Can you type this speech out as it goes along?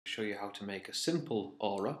show you how to make a simple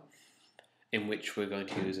aura in which we're going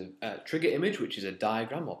to use a trigger image, which is a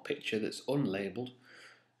diagram or picture that's unlabeled.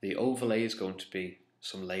 The overlay is going to be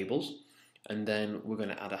some labels, and then we're going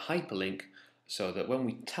to add a hyperlink so that when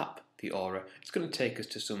we tap the aura, it's going to take us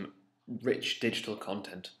to some rich digital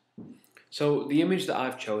content. So the image that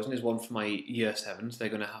I've chosen is one for my Year 7s. They're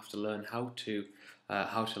going to have to learn how to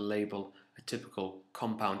label a typical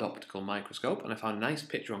compound optical microscope, and I found a nice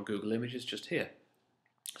picture on Google Images just here.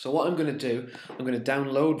 So what I'm going to do, I'm going to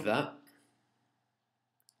download that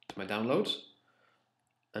to my downloads,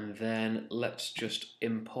 and then let's just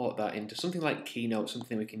import that into something like Keynote,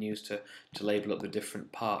 something we can use to label up the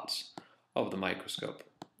different parts of the microscope.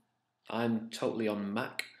 I'm totally on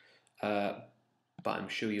Mac, but I'm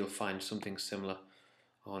sure you'll find something similar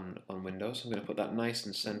on Windows. I'm going to put that nice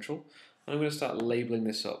and central, and I'm going to start labeling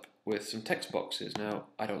this up with some text boxes. Now,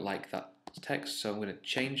 I don't like that text, so I'm going to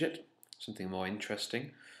change it, something more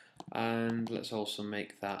interesting, and let's also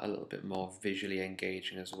make that a little bit more visually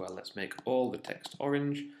engaging as well. Let's make all the text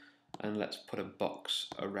orange, and let's put a box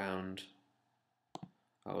around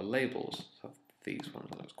our labels. So these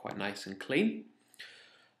ones look quite nice and clean.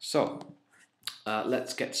 So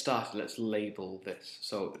let's get started. Let's label this.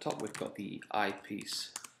 So at the top we've got the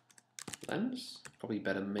eyepiece lens. Probably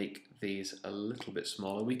better make these a little bit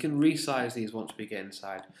smaller. We can resize these once we get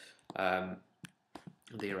inside the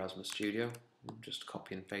Aurasma Studio. Just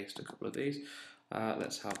copy and paste a couple of these.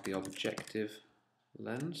 Let's have the objective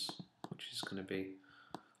lens, which is going to be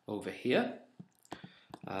over here.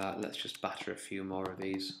 Let's just batter a few more of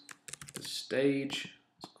these. The stage,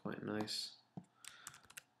 it's quite nice.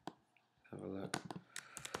 Have a look.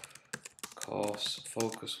 Coarse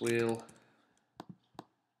focus wheel.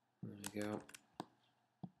 There we go.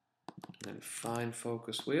 And then fine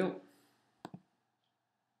focus wheel.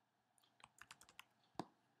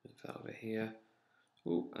 Move that over here.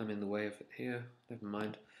 Oh, I'm in the way of it here. Never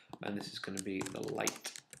mind. And this is going to be the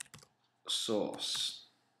light source.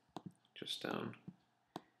 Just down.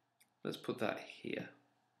 Let's put that here.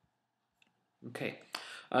 Okay.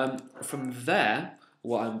 From there,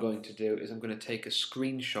 what I'm going to do is I'm going to take a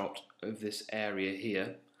screenshot of this area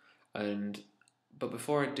here, but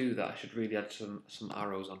before I do that I should really add some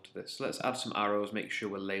arrows onto this. So let's add some arrows, make sure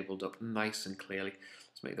we're labelled up nice and clearly.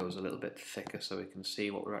 Let's make those a little bit thicker so we can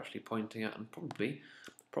see what we're actually pointing at, and probably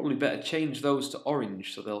better change those to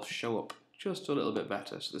orange so they'll show up just a little bit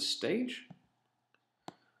better. So the stage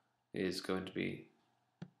is going to be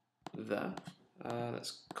there.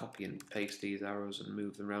 Let's copy and paste these arrows and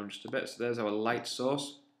move them around just a bit. So there's our light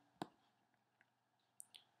source.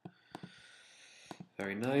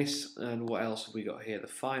 Very nice. And what else have we got here? The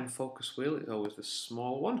fine focus wheel is always the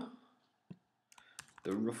small one.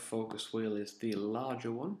 The rough focus wheel is the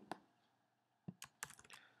larger one.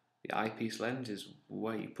 The eyepiece lens is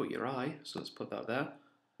where you put your eye, so let's put that there.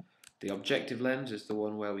 The objective lens is the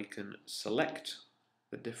one where we can select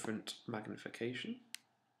the different magnification.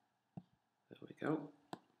 There we go.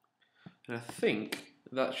 And I think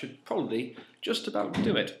that should probably just about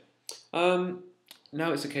do it.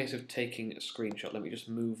 Now it's a case of taking a screenshot. Let me just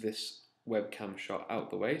move this webcam shot out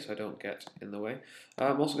the way so I don't get in the way.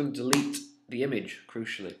 I'm also going to delete the image,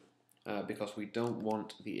 crucially, because we don't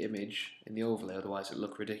want the image in the overlay, otherwise it'll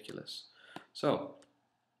look ridiculous. So,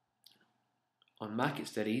 on Mac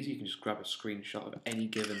it's dead easy. You can just grab a screenshot of any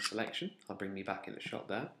given selection. I'll bring me back in the shot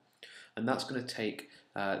there. And that's going to take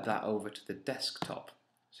that over to the desktop.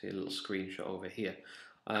 See a little screenshot over here.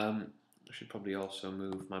 I should probably also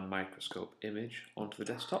move my microscope image onto the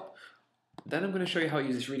desktop. Then I'm going to show you how to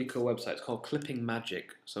use this really cool website. It's called Clipping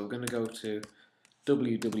Magic. So we're going to go to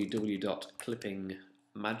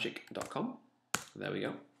www.clippingmagic.com. There we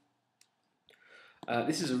go.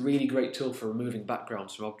 This is a really great tool for removing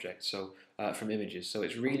backgrounds from objects, so from images. So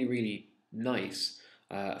it's really nice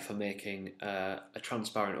for making a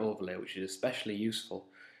transparent overlay, which is especially useful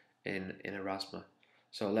in Aurasma.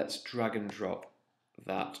 So let's drag and drop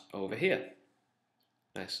that over here.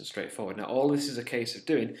 Nice and straightforward. Now all this is a case of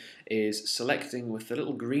doing is selecting with the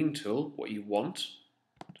little green tool what you want,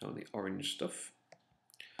 so the orange stuff,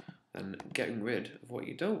 and getting rid of what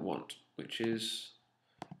you don't want, which is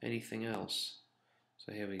anything else.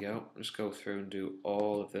 So here we go. Just go through and do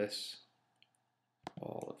all of this.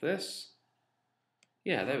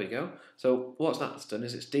 Yeah, there we go. So what's that's done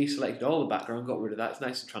is it's deselected all the background, got rid of that. It's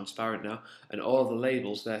nice and transparent now, and all the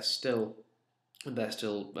labels they're still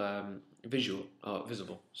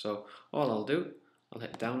visible. So all I'll do, I'll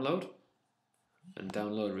hit download and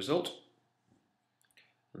download result,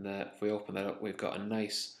 and there, if we open that up, we've got a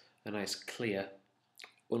nice clear,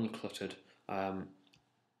 uncluttered,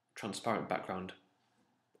 transparent background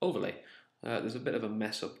overlay. There's a bit of a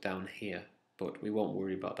mess up down here, but we won't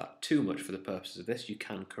worry about that too much for the purposes of this. You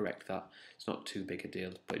can correct that. It's not too big a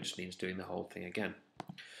deal, but it just means doing the whole thing again.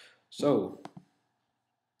 So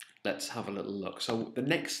let's have a little look. So the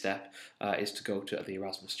next step is to go to the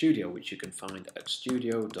Aurasma Studio, which you can find at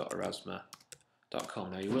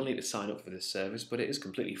studio.aurasma.com. Now you will need to sign up for this service, but it is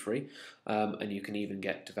completely free, and you can even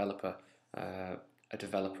get a developer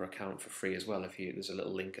account for free as well. There's a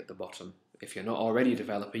little link at the bottom. If you're not already a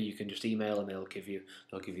developer, you can just email and they'll give you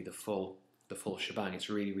the full shebang. It's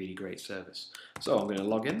a really, really great service. So I'm going to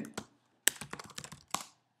log in,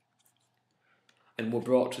 and we're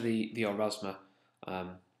brought to the Aurasma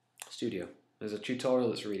Studio. There's a tutorial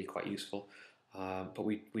that's really quite useful, but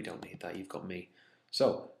we don't need that. You've got me.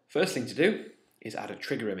 So first thing to do is add a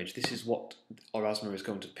trigger image. This is what Aurasma is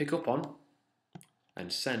going to pick up on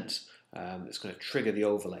and sense. It's going to trigger the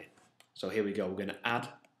overlay. So here we go. We're going to add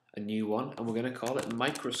a new one, and we're going to call it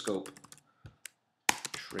microscope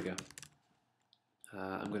trigger.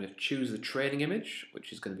 I'm going to choose the training image,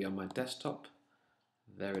 which is going to be on my desktop.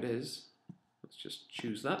 There it is. Let's just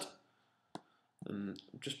choose that, and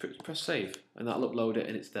just press save, and that'll upload it,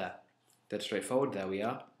 and it's there. Dead straightforward. There we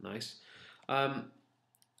are. Nice.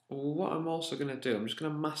 What I'm also going to do, I'm just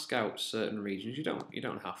going to mask out certain regions. You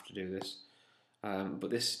don't have to do this. But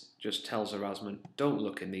this just tells Aurasma, don't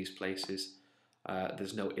look in these places.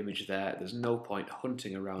 There's no image there. There's no point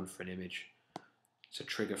hunting around for an image to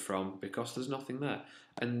trigger from because there's nothing there.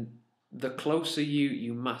 And the closer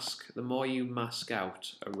you mask, the more you mask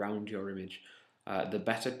out around your image, the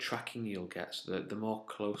better tracking you'll get. So the more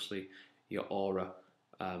closely your aura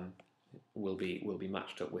will be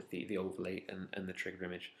matched up with the overlay and the trigger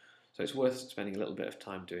image. So it's worth spending a little bit of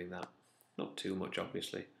time doing that. Not too much,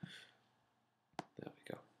 obviously. There we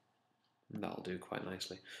go. And that'll do quite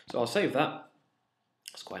nicely. So I'll save that.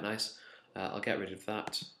 That's quite nice. I'll get rid of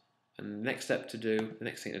that. And the next thing to do,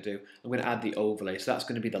 I'm going to add the overlay. So that's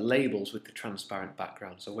going to be the labels with the transparent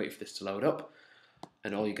background. So wait for this to load up.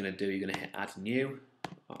 And all you're going to do, you're going to hit add new,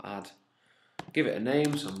 or give it a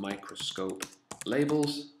name, so microscope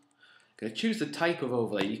labels. Going to choose the type of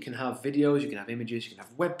overlay. You can have videos, you can have images, you can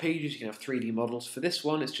have web pages, you can have 3D models. For this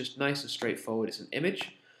one, it's just nice and straightforward. It's an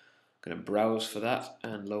image. Going to browse for that,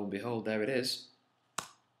 and lo and behold, there it is.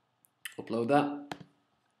 Upload that,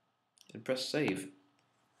 and press save.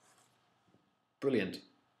 Brilliant.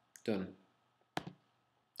 Done.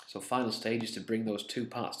 So final stage is to bring those two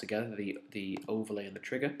parts together, the overlay and the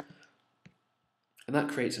trigger. And that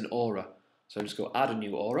creates an aura. So just go add a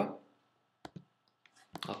new aura.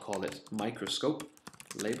 I'll call it microscope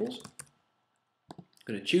labels. I'm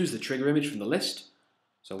going to choose the trigger image from the list.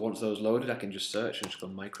 So once those loaded, I can just search and just go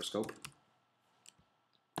microscope.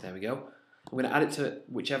 There we go. I'm going to add it to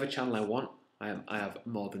whichever channel I want. I have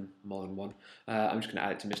more than one. I'm just going to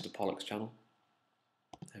add it to Mr. Pollock's channel.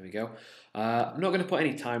 There we go. I'm not going to put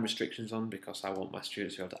any time restrictions on because I want my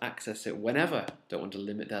students to be able to access it whenever. Don't want to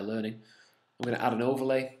limit their learning. I'm going to add an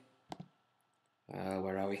overlay.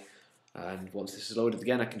 Where are we? And once this is loaded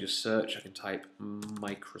again, I can just search. I can type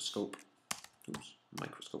microscope. Oops,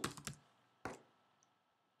 microscope.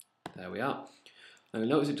 There we are. Now you'll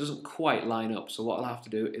notice it doesn't quite line up, so what I'll have to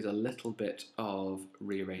do is a little bit of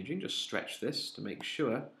rearranging. Just stretch this to make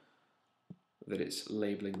sure that it's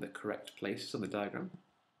labelling the correct places on the diagram.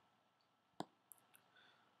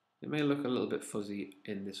 It may look a little bit fuzzy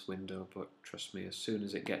in this window, but trust me, as soon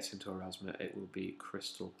as it gets into Aurasma, it will be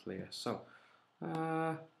crystal clear. So,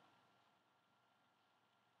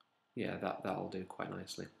 yeah, that'll do quite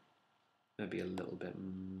nicely. Maybe a little bit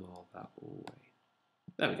more that way.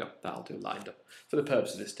 There we go, that'll do lined up. For the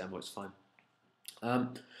purpose of this demo, it's fine.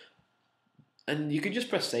 And you can just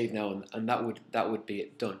press save now, and that would be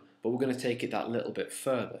it done. But we're going to take it that little bit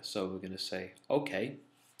further. So we're going to say, okay,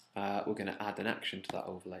 we're going to add an action to that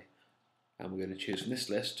overlay. And we're going to choose from this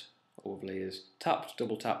list. Overlay is tapped,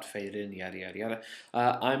 double tapped, faded in, yada, yada, yada.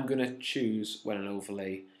 I'm going to choose when an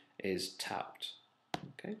overlay is tapped.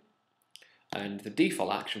 Okay. And the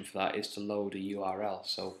default action for that is to load a URL.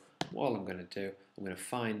 So what I'm going to do, I'm going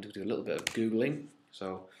to do a little bit of Googling.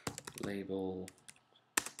 So label,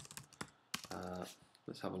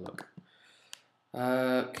 let's have a look.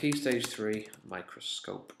 Key stage 3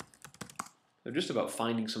 microscope. So just about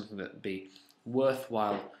finding something that would be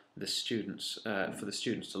worthwhile for the students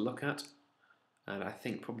to look at. And I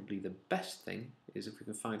think probably the best thing is if we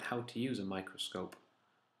can find how to use a microscope.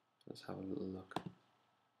 Let's have a little look.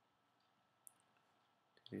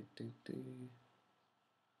 It's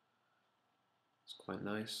quite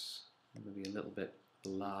nice. Maybe a little bit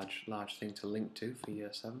large thing to link to for year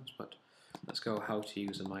 7s, but let's go how to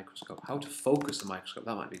use a microscope. How to focus a microscope,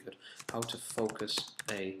 that might be good. How to focus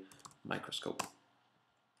a microscope.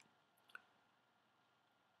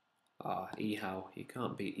 Ah, eHow. You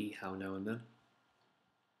can't beat eHow now and then.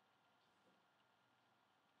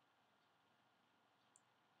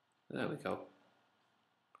 There we go.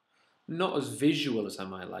 Not as visual as I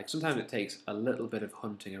might like. Sometimes it takes a little bit of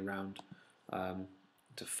hunting around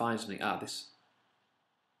to find something. That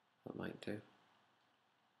might do.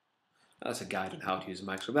 That's a guide on how to use a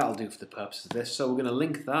microscope. That'll do for the purpose of this. So we're going to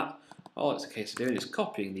link that. All it's a case of doing is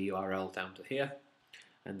copying the URL down to here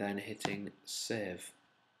and then hitting save.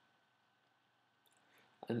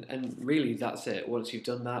 And really that's it. Once you've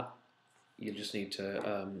done that, you just need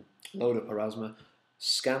to load up Aurasma,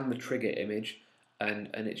 scan the trigger image, and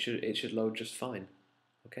it should load just fine.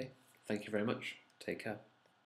 Okay, thank you very much. Take care.